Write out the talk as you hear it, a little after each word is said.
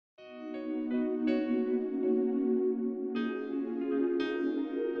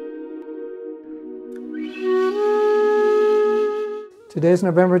Today's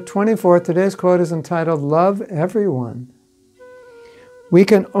November 24th. Today's quote is entitled, "Love Everyone." We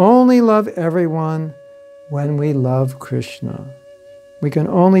can only love everyone when we love Krishna. We can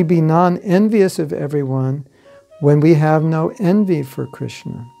only be non-envious of everyone when we have no envy for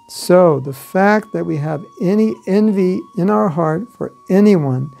Krishna. So the fact that we have any envy in our heart for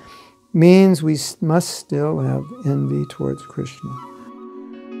anyone means we must still have envy towards Krishna.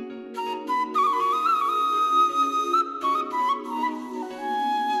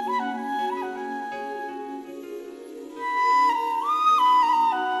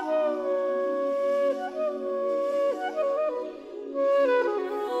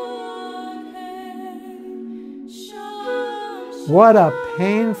 What a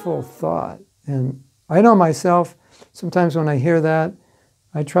painful thought. And I know myself, sometimes when I hear that,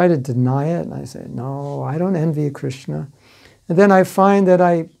 I try to deny it, and I say, no, I don't envy Krishna. And then I find that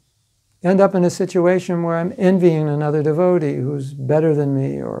I end up in a situation where I'm envying another devotee who's better than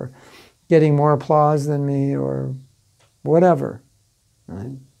me, or getting more applause than me, or whatever.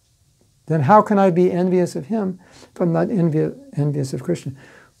 Right? Then how can I be envious of him if I'm not envious of Krishna?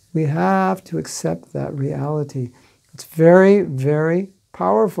 We have to accept that reality. It's very, very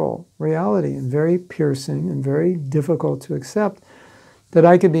powerful reality, and very piercing and very difficult to accept that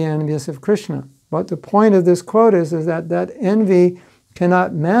I could be envious of Krishna. But the point of this quote is that that envy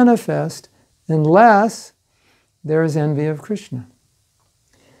cannot manifest unless there is envy of Krishna.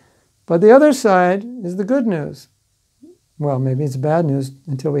 But the other side is the good news. Well, maybe it's bad news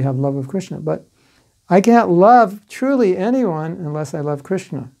until we have love of Krishna. But I can't love truly anyone unless I love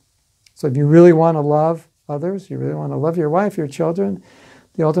Krishna. So if you really want to love others, you really want to love your wife, your children,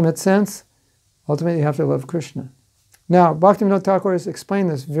 the ultimate sense, ultimately you have to love Krishna. Now, Bhaktivinoda Thakur has explained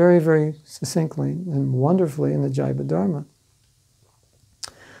this very, very succinctly and wonderfully in the Jaiva Dharma,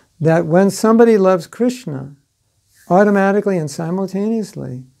 that when somebody loves Krishna, automatically and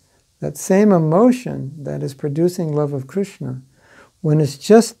simultaneously, that same emotion that is producing love of Krishna, when it's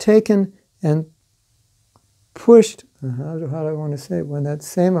just taken and pushed, how do I want to say it? When that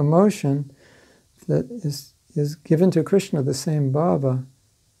same emotion that is given to Krishna, the same bhava,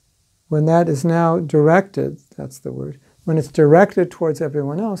 when that is now directed, that's the word, when it's directed towards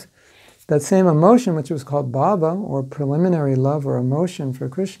everyone else, that same emotion, which was called bhava, or preliminary love or emotion for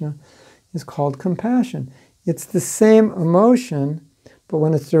Krishna, is called compassion. It's the same emotion, but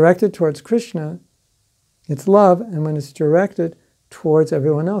when it's directed towards Krishna, it's love, and when it's directed towards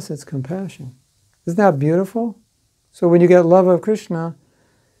everyone else, it's compassion. Isn't that beautiful? So when you get love of Krishna,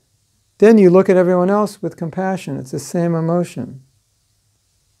 then you look at everyone else with compassion. It's the same emotion.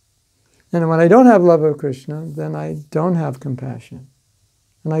 And when I don't have love of Krishna, then I don't have compassion.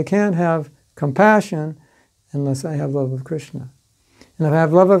 And I can't have compassion unless I have love of Krishna. And if I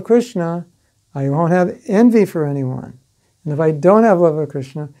have love of Krishna, I won't have envy for anyone. And if I don't have love of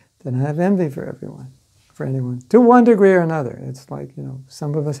Krishna, then I have envy for everyone, for anyone, to one degree or another. It's like,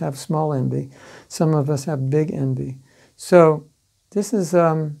 some of us have small envy, some of us have big envy. So this is,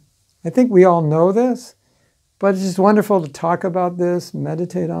 I think we all know this, but it's just wonderful to talk about this,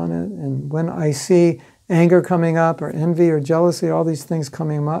 meditate on it. And when I see anger coming up, or envy, or jealousy, all these things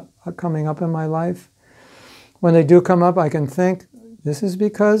coming up in my life, when they do come up, I can think, this is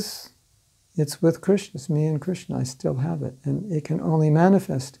because it's with Krishna, it's me and Krishna, I still have it. And it can only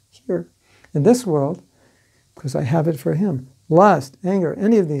manifest here, in this world, because I have it for him. Lust, anger,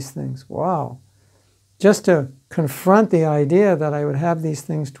 any of these things, wow. Just to confront the idea that I would have these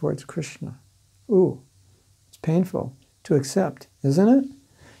things towards Krishna. Ooh, it's painful to accept, isn't it?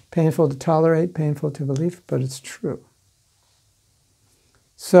 Painful to tolerate, painful to believe, but it's true.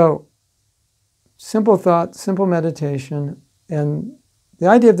 So, simple thought, simple meditation, and the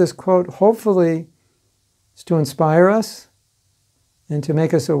idea of this quote, hopefully, is to inspire us and to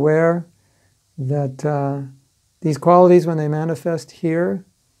make us aware that these qualities, when they manifest here,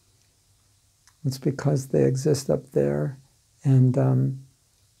 it's because they exist up there. And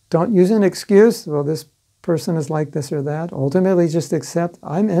don't use an excuse, well, this person is like this or that. Ultimately, just accept,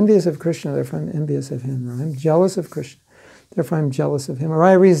 I'm envious of Krishna, therefore I'm envious of him. Or I'm jealous of Krishna, therefore I'm jealous of him. Or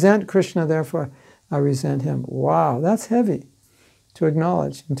I resent Krishna, therefore I resent him. Wow, that's heavy to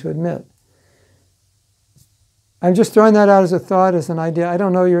acknowledge and to admit. I'm just throwing that out as a thought, as an idea. I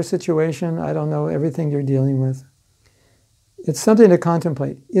don't know your situation. I don't know everything you're dealing with. It's something to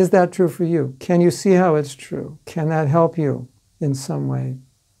contemplate. Is that true for you? Can you see how it's true? Can that help you in some way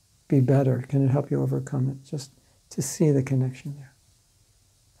be better? Can it help you overcome it? Just to see the connection there.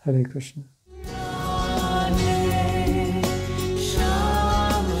 Hare Krishna.